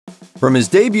From his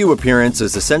debut appearance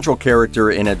as a central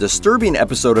character in a disturbing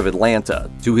episode of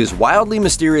Atlanta to his wildly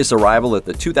mysterious arrival at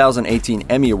the 2018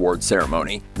 Emmy Awards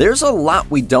ceremony, there's a lot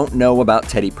we don't know about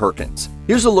Teddy Perkins.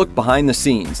 Here's a look behind the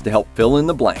scenes to help fill in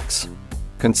the blanks.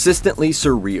 Consistently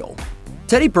surreal.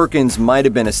 Teddy Perkins might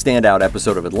have been a standout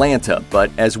episode of Atlanta, but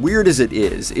as weird as it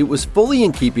is, it was fully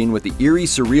in keeping with the eerie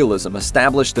surrealism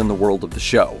established in the world of the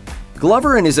show.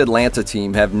 Glover and his Atlanta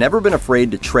team have never been afraid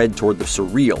to tread toward the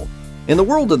surreal. In the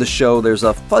world of the show, there's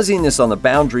a fuzziness on the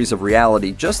boundaries of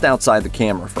reality just outside the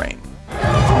camera frame.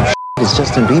 Oh, it's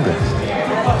Justin Bieber.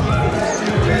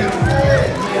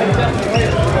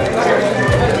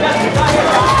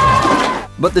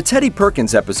 But the Teddy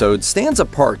Perkins episode stands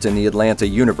apart in the Atlanta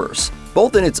universe,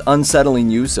 both in its unsettling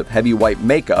use of heavy white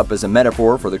makeup as a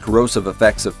metaphor for the corrosive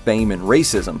effects of fame and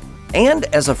racism, and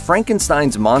as a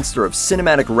Frankenstein's monster of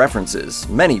cinematic references,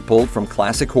 many pulled from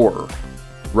classic horror.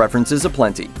 References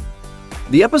aplenty.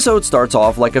 The episode starts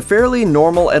off like a fairly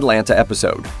normal Atlanta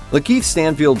episode. Lakeith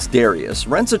Stanfield's Darius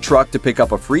rents a truck to pick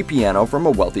up a free piano from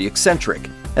a wealthy eccentric.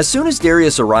 As soon as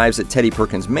Darius arrives at Teddy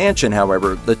Perkins' mansion,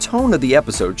 however, the tone of the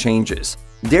episode changes.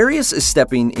 Darius is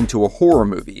stepping into a horror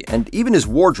movie, and even his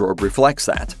wardrobe reflects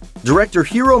that. Director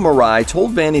Hiro Murai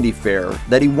told Vanity Fair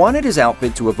that he wanted his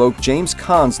outfit to evoke James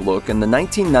Caan's look in the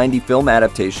 1990 film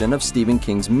adaptation of Stephen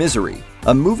King's Misery,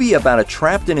 a movie about a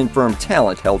trapped and infirm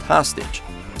talent held hostage.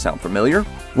 Sound familiar?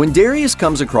 When Darius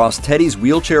comes across Teddy's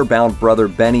wheelchair-bound brother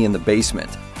Benny in the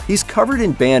basement, he's covered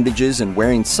in bandages and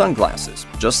wearing sunglasses,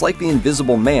 just like the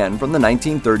Invisible Man from the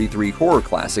 1933 horror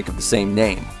classic of the same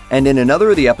name. And in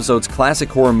another of the episode's classic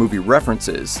horror movie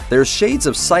references, there's shades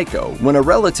of Psycho when a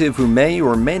relative who may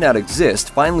or may not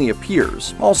exist finally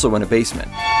appears, also in a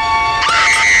basement.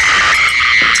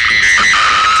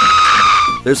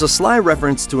 There's a sly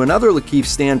reference to another Lakeith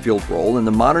Stanfield role in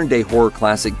the modern-day horror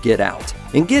classic Get Out.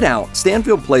 In Get Out,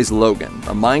 Stanfield plays Logan,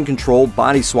 a mind-controlled,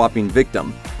 body-swapping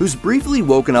victim who's briefly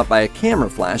woken up by a camera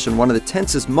flash in one of the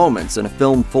tensest moments in a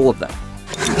film full of them.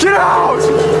 Get out!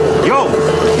 Yo!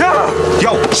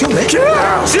 Yo! Chill, man! Get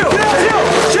out!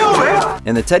 Chill, man!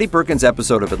 In the Teddy Perkins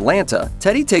episode of Atlanta,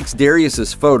 Teddy takes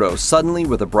Darius's photo suddenly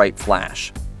with a bright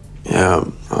flash. Yeah,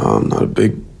 I'm not a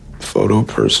big photo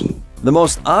person. The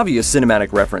most obvious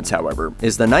cinematic reference, however,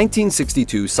 is the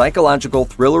 1962 psychological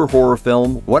thriller horror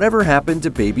film Whatever Happened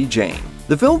to Baby Jane.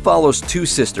 The film follows two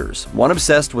sisters, one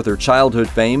obsessed with her childhood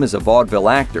fame as a vaudeville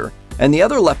actor, and the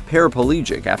other left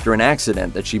paraplegic after an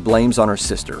accident that she blames on her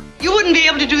sister. You wouldn't be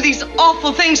able to do these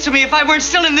awful things to me if I weren't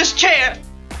still in this chair.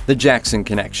 The Jackson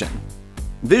Connection.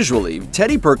 Visually,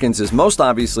 Teddy Perkins is most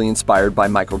obviously inspired by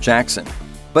Michael Jackson.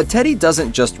 But Teddy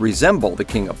doesn't just resemble the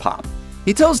king of pop.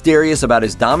 He tells Darius about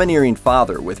his domineering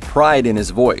father with pride in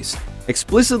his voice,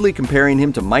 explicitly comparing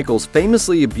him to Michael's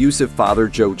famously abusive father,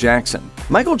 Joe Jackson.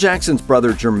 Michael Jackson's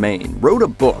brother Jermaine wrote a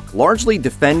book largely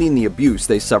defending the abuse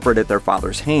they suffered at their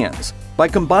father's hands. By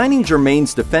combining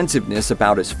Jermaine's defensiveness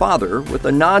about his father with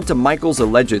a nod to Michael's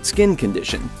alleged skin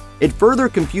condition, it further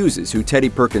confuses who Teddy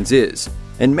Perkins is,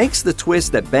 and makes the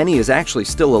twist that Benny is actually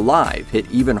still alive hit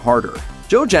even harder.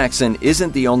 Joe Jackson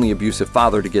isn't the only abusive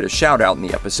father to get a shout-out in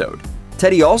the episode.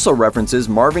 Teddy also references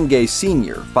Marvin Gaye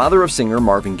Sr., father of singer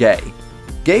Marvin Gaye.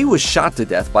 Gaye was shot to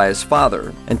death by his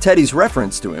father, and Teddy's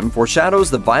reference to him foreshadows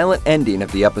the violent ending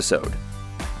of the episode.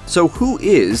 So who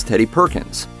is Teddy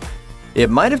Perkins? It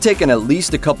might have taken at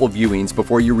least a couple viewings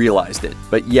before you realized it,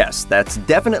 but yes, that's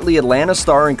definitely Atlanta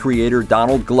star and creator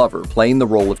Donald Glover playing the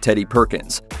role of Teddy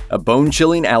Perkins, a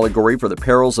bone-chilling allegory for the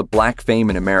perils of black fame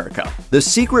in America. The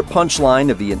secret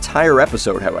punchline of the entire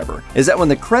episode, however, is that when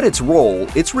the credits roll,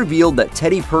 it's revealed that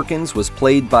Teddy Perkins was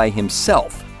played by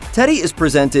himself. Teddy is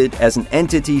presented as an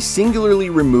entity singularly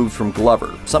removed from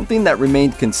Glover, something that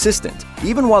remained consistent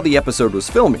even while the episode was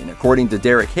filming, according to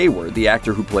Derek Hayward, the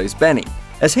actor who plays Benny.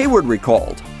 As Hayward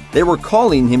recalled, they were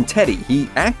calling him Teddy. He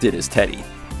acted as Teddy.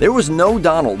 There was no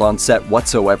Donald on set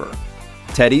whatsoever.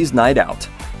 Teddy's Night Out.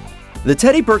 The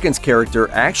Teddy Perkins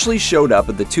character actually showed up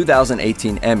at the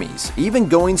 2018 Emmys, even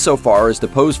going so far as to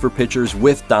pose for pictures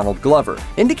with Donald Glover,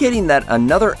 indicating that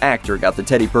another actor got the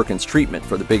Teddy Perkins treatment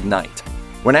for the big night.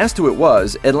 When asked who it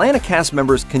was, Atlanta cast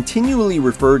members continually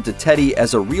referred to Teddy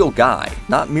as a real guy,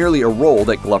 not merely a role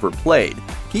that Glover played,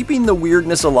 keeping the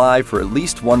weirdness alive for at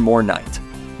least one more night.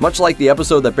 Much like the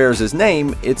episode that bears his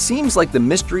name, it seems like the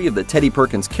mystery of the Teddy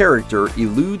Perkins character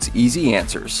eludes easy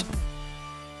answers.